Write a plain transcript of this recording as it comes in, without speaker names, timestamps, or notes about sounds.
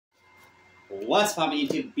What's poppin'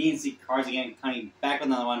 YouTube? BNC Cards again, coming back with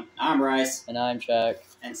another one. I'm Bryce. And I'm Chuck.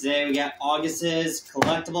 And today we got August's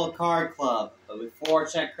Collectible Card Club. But before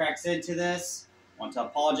Chuck cracks into this, I want to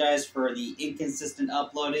apologize for the inconsistent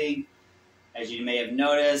uploading, as you may have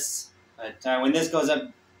noticed. But when this goes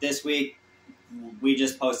up this week, we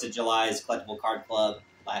just posted July's Collectible Card Club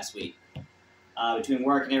last week. Between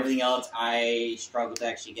work and everything else, I struggle to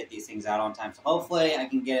actually get these things out on time. So hopefully I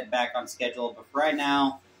can get it back on schedule. But for right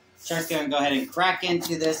now, Chuck's going to go ahead and crack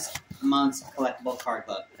into this month's Collectible Card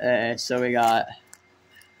Club. So we got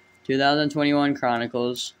 2021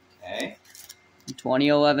 Chronicles. Okay.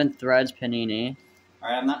 2011 Threads Panini.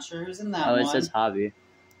 Alright, I'm not sure who's in that one. Oh, it says Hobby.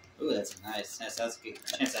 Ooh, that's nice. That's a good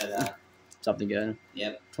chance at Something good.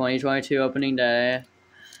 Yep. 2022 Opening Day.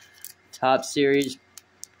 Top Series.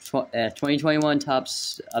 2021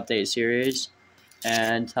 Tops Update Series.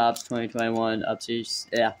 And Tops 2021 Updates.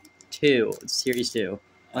 Yeah, 2. Series 2.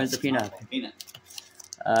 When's the peanut?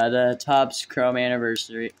 The Topps Chrome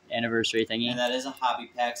anniversary thingy. And that is a hobby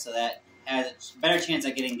pack, so that has a better chance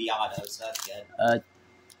at getting the auto, so that's good.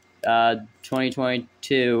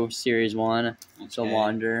 2022 Series 1. Okay. So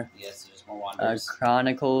Wander. Yes, there's more Wanders.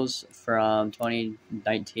 Chronicles from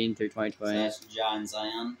 2019 through 2020. So that's John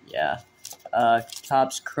Zion. Yeah.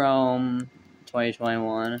 Topps Chrome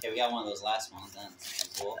 2021. Okay, we got one of those last ones then.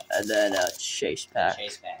 Cool. And then Chase pack.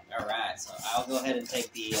 Chase pack. Alright, so I'll go ahead and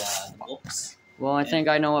take the books. Well, I think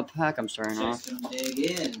I know what pack I'm starting off. Just gonna dig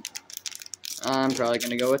in. I'm probably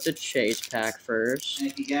going to go with the Chase pack first.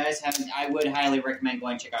 And if you guys haven't, I would highly recommend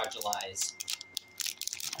going to check out July's.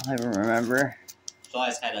 I don't remember.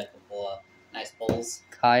 July's had a couple of nice pulls.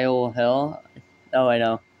 Kyle Hill. Oh, I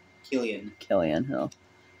know. Killian Hill.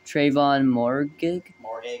 Trayvon Morgig,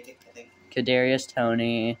 I think. Kadarius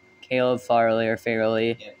Toney. Caleb Farley or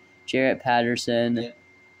Fairley. Yep. Jarrett Patterson. Yep.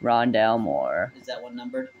 Rondale Moore. Is that one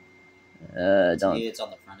numbered? Don't. It's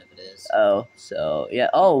on the front if it is. Oh, so yeah.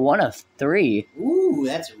 Oh, 1 of 3. Ooh,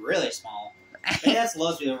 that's really small. Maybe that's the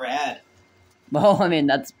lowest we've ever had. Well, I mean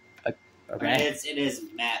that's okay. I mean, it is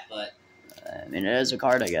matte, but I mean it is a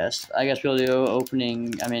card, I guess. I guess we'll do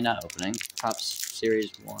opening. I mean not opening. Topps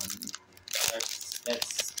Series 1.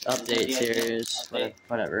 That's Update series. Update.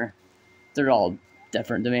 Whatever. They're all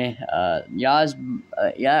different to me.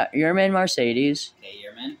 Yerman Mercedes. Okay,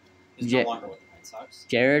 Yerman. Who's no longer with the Red Sox.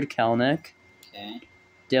 Jared Kelnick. Okay.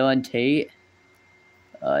 Dylan Tate.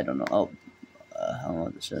 I don't know. I don't know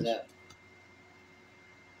what this is.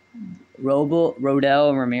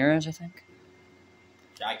 Rodell Ramirez, I think.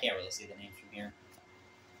 I can't really see the names from here.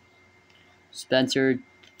 Spencer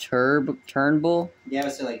Turnbull. Yeah, I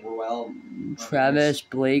would say like Ruel. Travis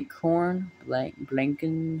Blakehorn.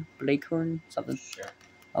 Blakehorn? Something. Sure.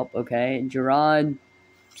 Oh, okay. Gerard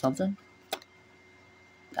something?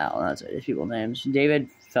 I don't know. That's it. People's names. David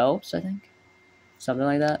Phelps, I think. Something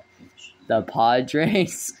like that. The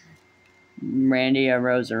Padres. Randy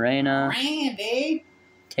Arozarena. Randy.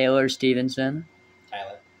 Taylor Stevenson.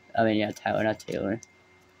 Tyler. I mean, yeah, Tyler, not Taylor.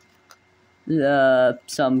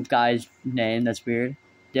 Some guy's name. That's weird.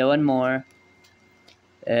 Dylan Moore.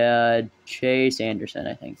 Chase Anderson,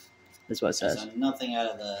 I think. That's what it says. So nothing out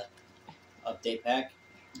of the update pack.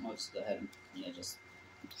 I'll just go ahead and just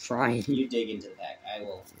try. You dig into the pack. I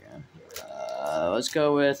will. Yeah. Let's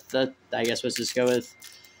go with the. I guess let's just go with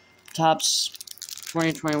Topps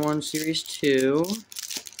 2021 Series 2.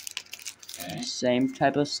 Okay. Same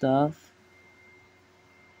type of stuff.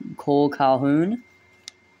 Cole Calhoun.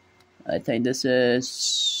 I think this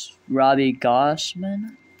is Robbie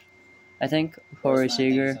Gossman. I think Corey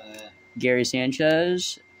Seager. So, Gary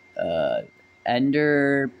Sanchez.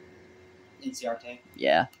 Ender. Inciarte.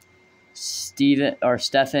 Yeah. Stephen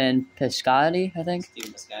Piscotty, I think.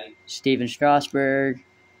 Steven Strasburg.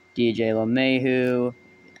 DJ LeMahieu.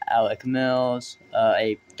 Alec Mills.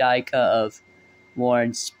 A die cut of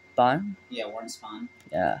Warren Spahn. Yeah, Warren Spahn.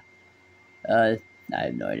 Yeah. I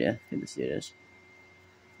have no idea who this dude is.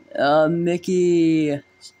 Mickey.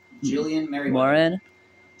 Julian Merriweather. Warren.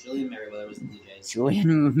 Julian Merriweather was the Blue Jays.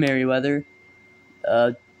 Julian Merriweather.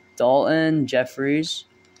 Dalton Jeffries.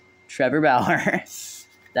 Trevor Bauer.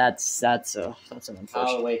 That's an unfortunate.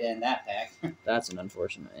 I'll wait to end that pack. That's an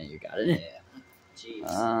unfortunate. You got it. Yeah.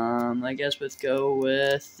 Jeez. I guess let's go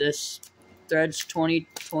with this Threads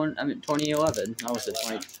 2011. I was it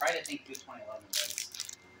 20? I'm trying to think who 2011 was.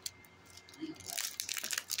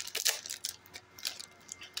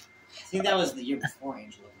 I think that was the year before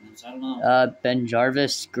Angel opened, so I don't know. Ben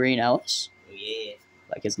Jarvis Green Ellis. Oh yeah.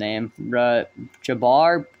 Like his name.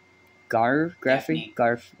 Jabbar Garfi.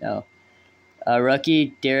 No.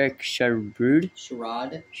 Rookie Derek Sherrod.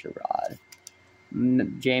 Sherrod.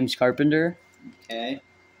 James Carpenter. Okay.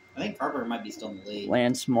 I think Carpenter might be still in the league.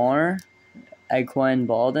 Lance Moore, Aquan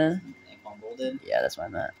Baldwin. Aquan Bolden. Yeah, that's what I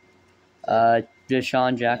meant.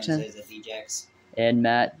 Deshaun Jackson Is it Djax? and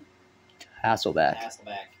Matt Hasselbeck.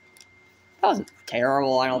 Hasselbeck. That wasn't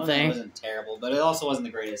terrible, I don't think. It wasn't terrible, but it also wasn't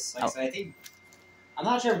the greatest. Like I said, I think I'm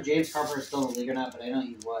not sure if James Carpenter is still in the league or not, but I know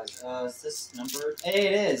he was. Is this numbered? Hey,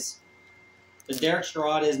 it is. The Derek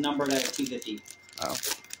Sherrod is numbered at 250. Oh.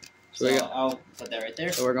 So I'll put that right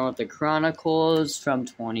there. So we're going with the Chronicles from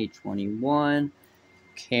 2021.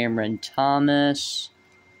 Cameron Thomas.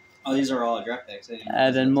 Oh, these are all draft picks.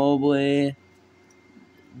 Evan Mobley.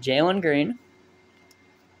 Jalen Green.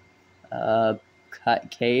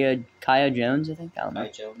 Kaya Jones, I think. I don't know.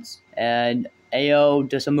 Kaya Jones. And Ayo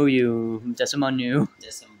Desamunu.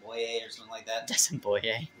 Desamboye or something like that.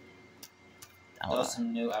 Desamboye. I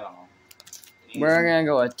don't know. We're going to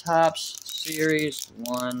go with Topps Series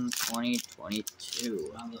 1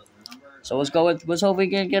 2022. So let's hope we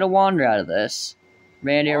can get a Wander out of this.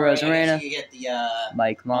 Randy Rosarena. You get the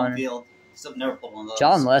Mike Monner. Field. Still never pulled one of those.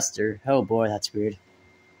 John Lester. Oh boy, that's weird.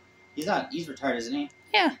 He's retired, isn't he?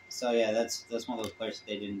 Yeah. So yeah, that's one of those players that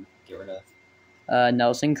they didn't get rid of.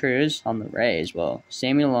 Nelson Cruz on the Rays. Well,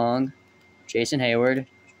 Sammy Long, Jason Hayward,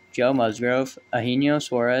 Joe Musgrove, Eugenio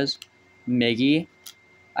Suarez, Miggy,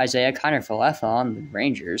 Isaiah Kiner-Falefa on the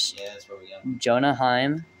Rangers. Yeah, that's where we go. Jonah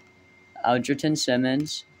Heim, Algerton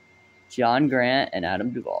Simmons, John Grant, and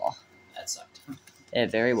Adam Duvall. That sucked. It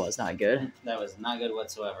very was not good. That was not good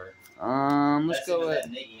whatsoever. Let's go with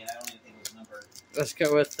Niggy, and I don't even think it was numbered. Let's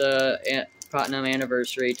go with the Platinum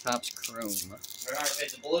Anniversary Topps Chrome. Remember, if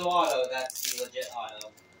it's a blue auto, that's the legit auto.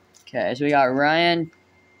 Okay, so we got Ryan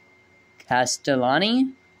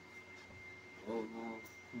Castellani.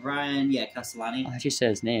 Castellani. How'd you say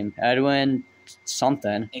his name? Edwin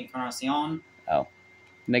something. Encarnacion.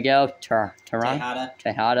 Miguel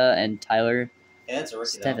Tejada, and Tyler Yeah, that's a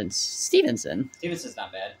rookie, Stevenson. Stevenson's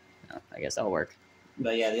not bad. No, I guess that'll work.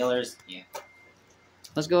 But yeah, the others, yeah.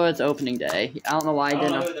 Let's go with opening day. I don't know why I don't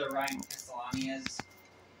didn't. know who the Ryan Castellani is,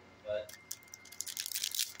 but...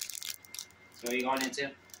 So what are you going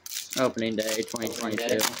into? Opening day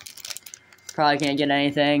 2022. Probably can't get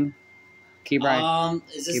anything. Keep Ryan.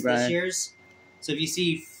 Is this year's? So if you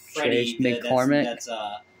see Freddie, Chase McCormick, that's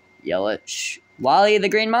Yelich, Wally the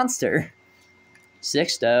Green Monster,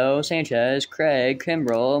 Sixto, Sanchez, Craig,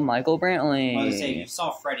 Kimbrell, Michael Brantley. I was saying, if you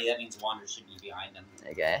saw Freddie, that means Wander should be behind him.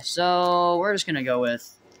 Okay, so we're just gonna go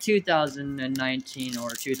with 2019 or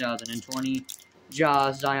 2020.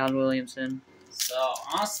 Zion Williamson. So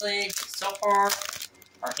honestly, so far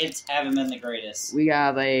our hits haven't been the greatest. We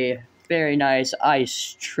have a very nice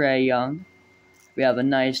Ice Trae Young. We have a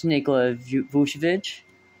nice Nikola Vucevic,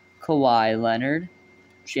 Kawhi Leonard,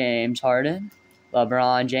 James Harden,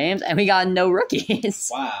 LeBron James, and we got no rookies.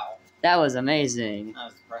 Wow. That was amazing. That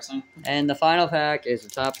was depressing. And the final pack is the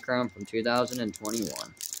Topps Chrome from 2021.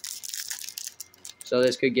 So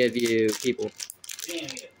this could give you people. You didn't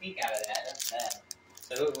even get a peek out of that. That's bad.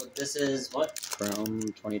 So this is what? Chrome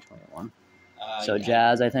 2021. Yeah.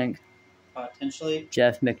 Jazz, I think. Potentially.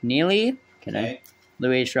 Jeff McNeely. Okay.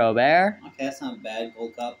 Luis Robert. Okay, that's not bad.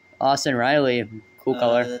 Gold Cup. Austin Riley. Cool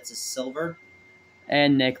color. That's a silver.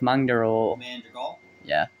 And Nick Mandarol. Madrigal.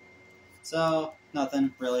 Yeah. So,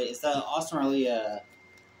 nothing, really. Is the Austin Riley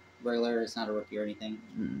regular? It's not a rookie or anything?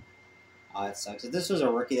 Mm. Oh, that sucks. If this was a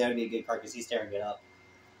rookie, that would be a good card because he's tearing it up.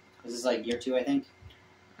 This is like year 2, I think?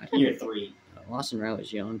 Year 3. Austin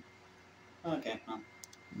Riley's young. Okay, well.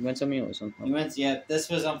 You win some, you lose some. You went, yeah. This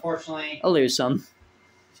was, unfortunately, I'll lose some.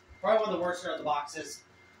 probably one of the worst out of the boxes.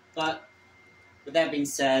 But, with that being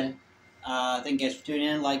said, thank you guys for tuning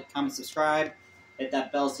in. Like, comment, subscribe. Hit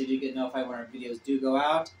that bell so you get notified when our videos do go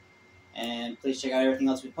out. And please check out everything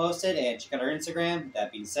else we posted and check out our Instagram. With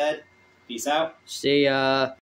that being said, peace out. See ya.